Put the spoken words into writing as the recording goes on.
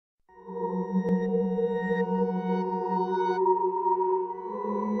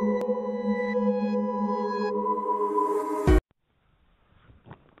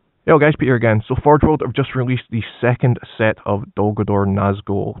Yo guys, Peter again. So Forge World have just released the second set of Dol Guldur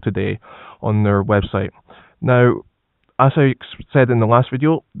Nazgul today on their website. Now, as I said in the last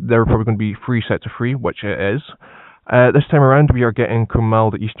video, they're probably going to be 3 sets of 3, which it is. This time around we are getting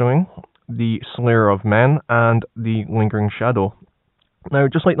Khumûl the Easterling, the Slayer of Men, and the Lingering Shadow. Now,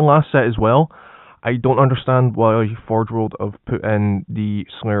 just like the last set as well, I don't understand why Forge World have put in the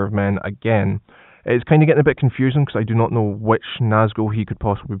Slayer of Men again. It's kind of getting a bit confusing because I do not know which Nazgul he could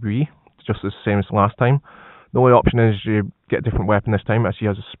possibly be. It's just the same as last time. The only option is you get a different weapon this time, as he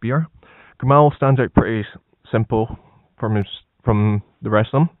has a spear. Khumûl stands out pretty simple from the rest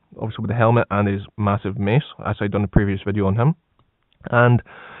of them, obviously with the helmet and his massive mace, as I'd done a previous video on him. And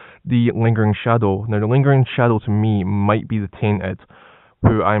the Lingering Shadow. Now, the Lingering Shadow to me might be the Tainted,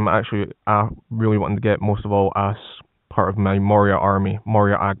 who I'm actually really wanting to get most of all as part of my Moria army,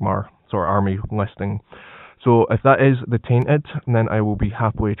 Moria Agmar sort of army listing. So if that is the Tainted, then I will be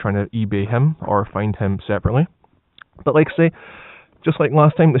happily trying to eBay him or find him separately. But like I say, just like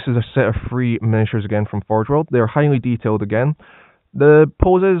last time, this is a set of 3 miniatures again from Forge World. They're highly detailed again. The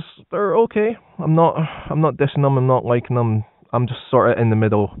poses, they're okay. I'm not dissing them, I'm not liking them. I'm just sort of in the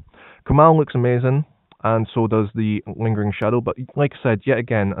middle. Khumûl looks amazing, and so does the Lingering Shadow, but like I said, yet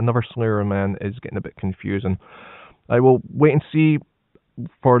again, another Slayer of Men is getting a bit confusing. I will wait and see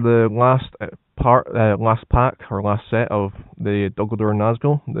for the last pack or last set of the Dol Guldur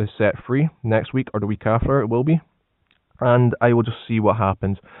Nazgul, the set 3, next week or the week after it will be, and I will just see what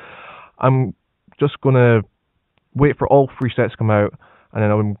happens. I'm just going to wait for all 3 sets to come out, and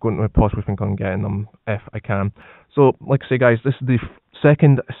then I'm going to possibly think on getting them if I can. So, like I say guys, this is the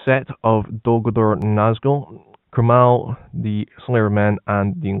second set of Dol Guldur Nazgul, Khumûl, the Slayer of Men,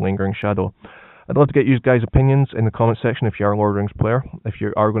 and the Lingering Shadow. I'd love to get you guys' opinions in the comment section if you are a Lord of the Rings player, if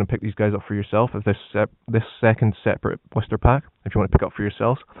you are going to pick these guys up for yourself, if this second separate blister pack, if you want to pick up for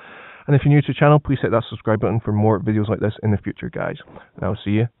yourselves. And if you're new to the channel, please hit that subscribe button for more videos like this in the future, guys. And I'll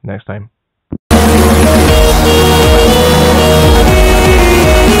see you next time.